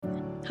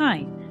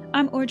Hi,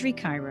 I'm Audrey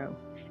Cairo,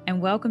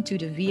 and welcome to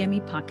the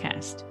VME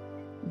podcast.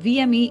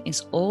 VME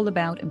is all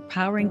about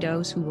empowering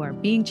those who are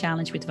being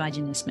challenged with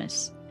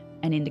vaginismus.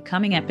 And in the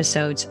coming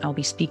episodes, I'll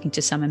be speaking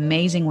to some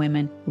amazing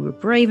women who were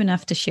brave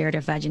enough to share their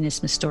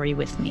vaginismus story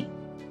with me.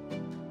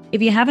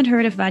 If you haven't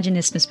heard of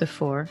vaginismus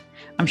before,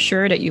 I'm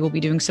sure that you will be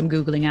doing some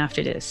Googling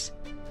after this.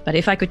 But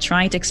if I could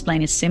try to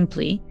explain it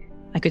simply,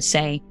 I could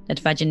say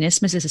that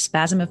vaginismus is a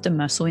spasm of the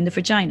muscle in the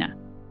vagina.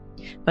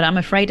 But I'm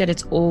afraid that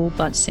it's all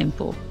but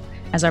simple,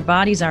 as our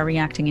bodies are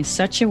reacting in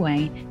such a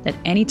way that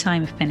any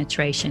time of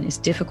penetration is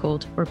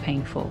difficult or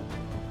painful.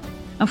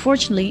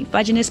 Unfortunately,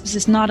 vaginismus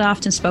is not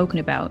often spoken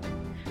about,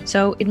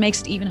 so it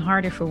makes it even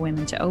harder for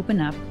women to open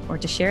up or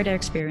to share their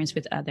experience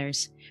with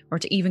others, or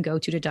to even go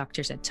to the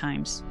doctors at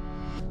times.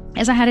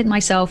 As I had it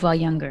myself while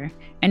younger,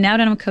 and now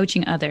that I'm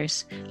coaching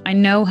others, I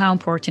know how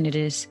important it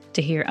is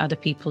to hear other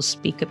people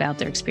speak about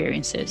their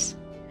experiences.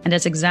 And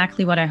that's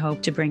exactly what I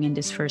hope to bring in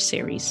this first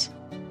series.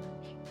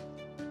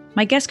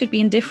 My guests could be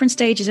in different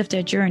stages of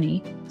their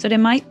journey, so they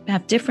might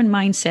have different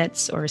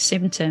mindsets or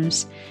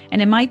symptoms,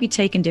 and they might be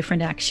taking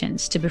different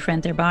actions to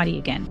befriend their body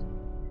again.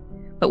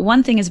 But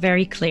one thing is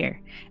very clear,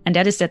 and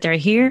that is that they're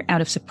here out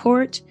of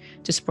support,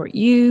 to support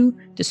you,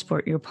 to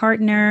support your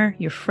partner,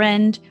 your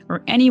friend,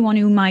 or anyone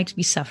who might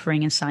be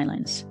suffering in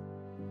silence.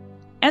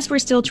 As we're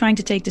still trying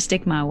to take the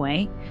stigma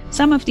away,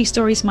 some of these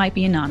stories might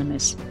be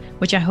anonymous,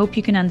 which I hope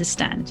you can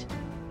understand.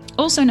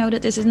 Also know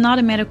that this is not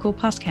a medical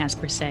podcast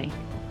per se.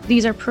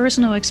 These are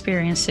personal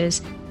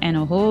experiences and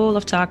a whole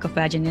of talk of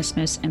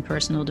vaginismus and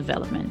personal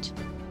development.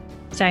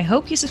 So I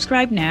hope you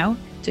subscribe now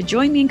to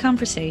join me in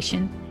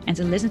conversation and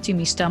to listen to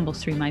me stumble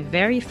through my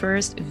very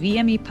first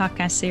VME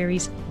podcast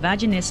series,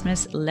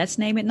 Vaginismus, Let's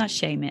Name It, Not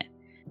Shame It.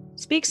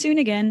 Speak soon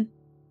again.